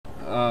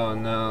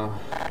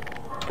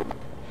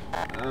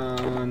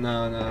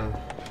no, no.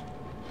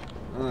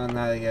 Oh,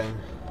 not again.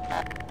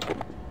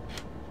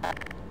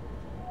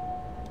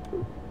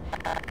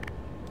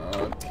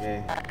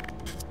 Okay.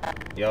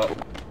 Yup.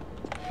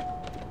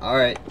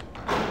 Alright.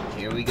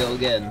 Here we go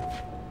again.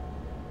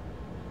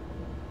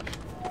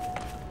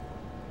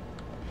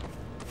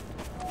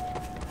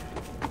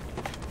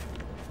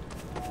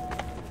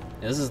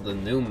 This is the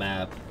new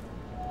map.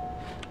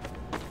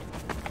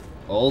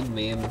 Old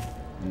meme,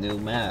 new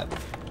map.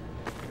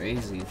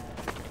 Crazy.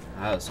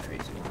 That was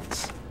crazy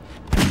once.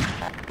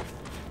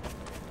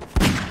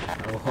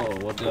 Oh,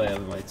 what do I have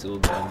in my tool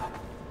gun?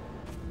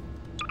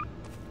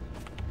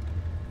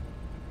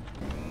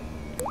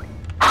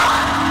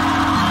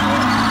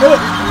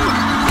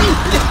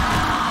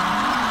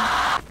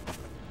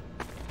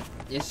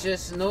 It's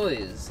just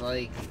noise,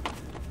 like...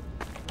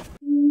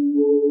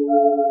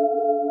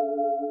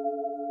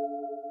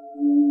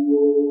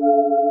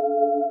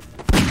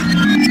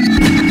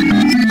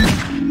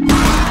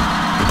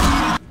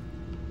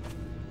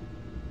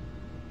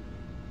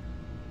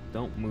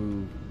 Don't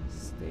move,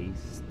 stay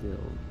still.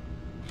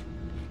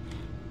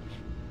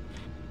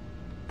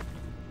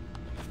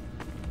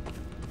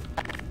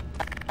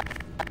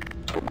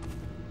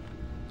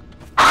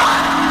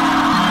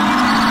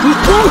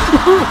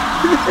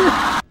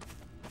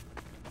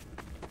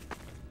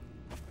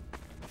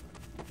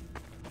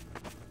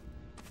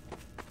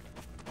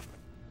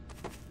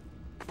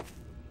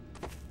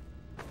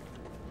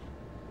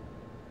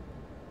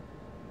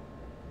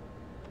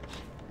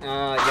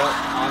 Yup,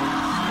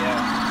 yeah.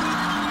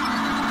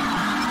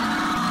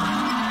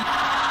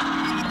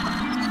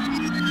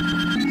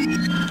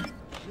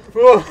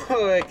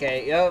 Okay,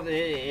 yup,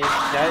 it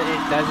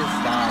doesn't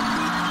stop.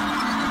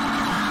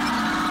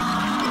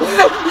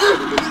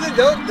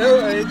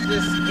 Don't, it's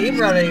just keep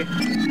running.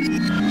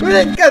 Where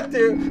did it get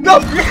to? No!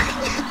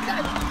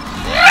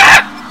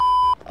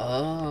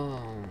 Oh.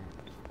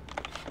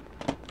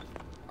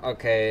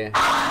 Okay.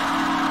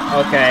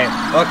 Okay.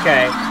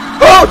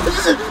 Oh!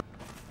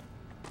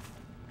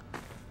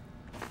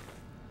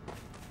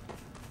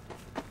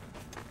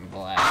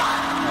 Black.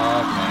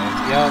 Okay.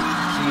 Yup.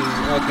 Jeez.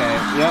 Okay.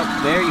 Yup.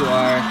 There you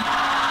are.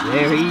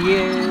 There he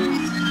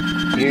is.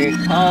 Here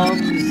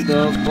comes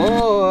the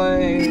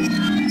boy.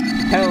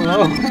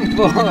 Hello,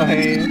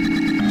 boy.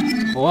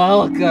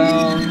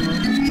 Welcome.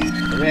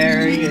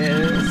 There he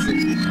is.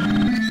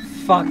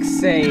 Fuck's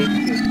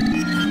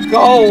sake.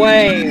 Go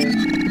away.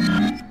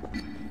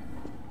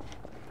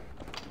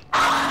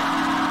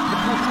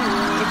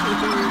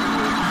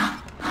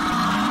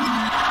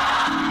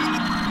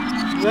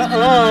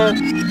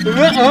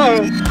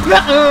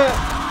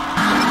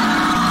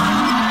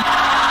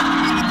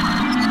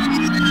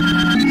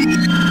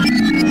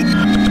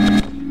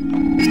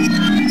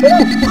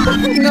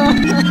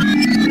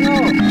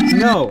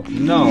 No,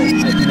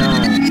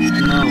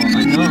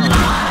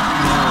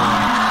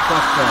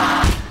 fuck that.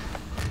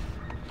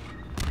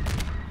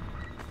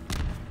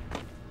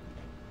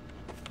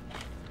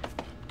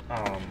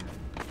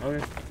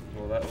 Okay,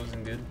 well that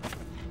wasn't good.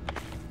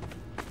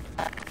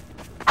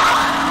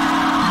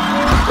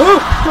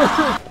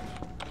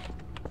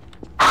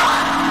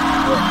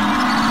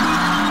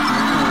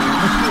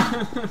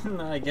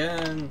 Not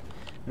again.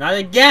 Not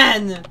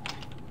again!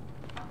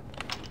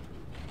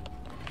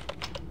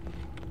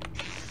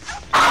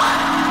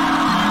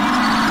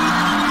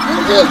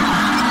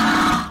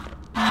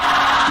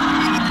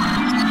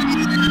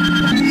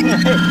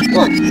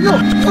 No!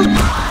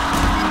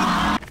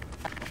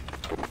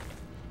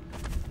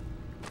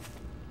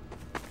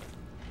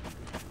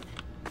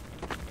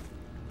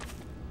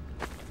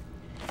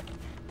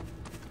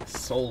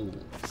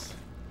 Souls.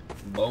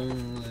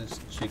 Boneless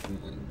chicken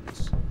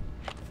wings.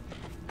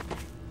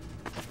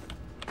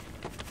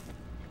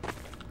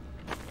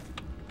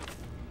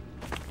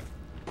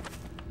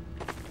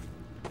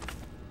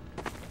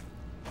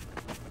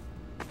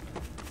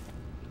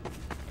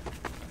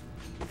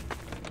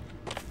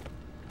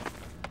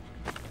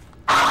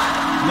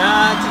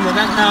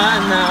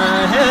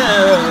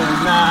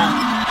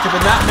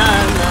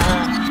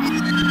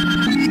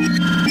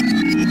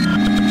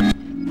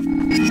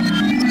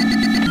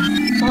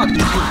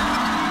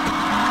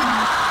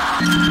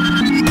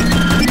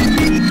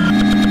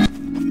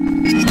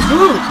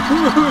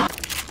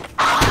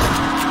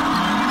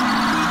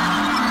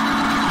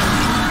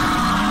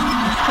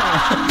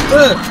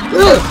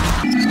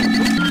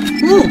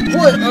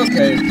 What?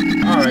 Okay.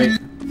 Alright.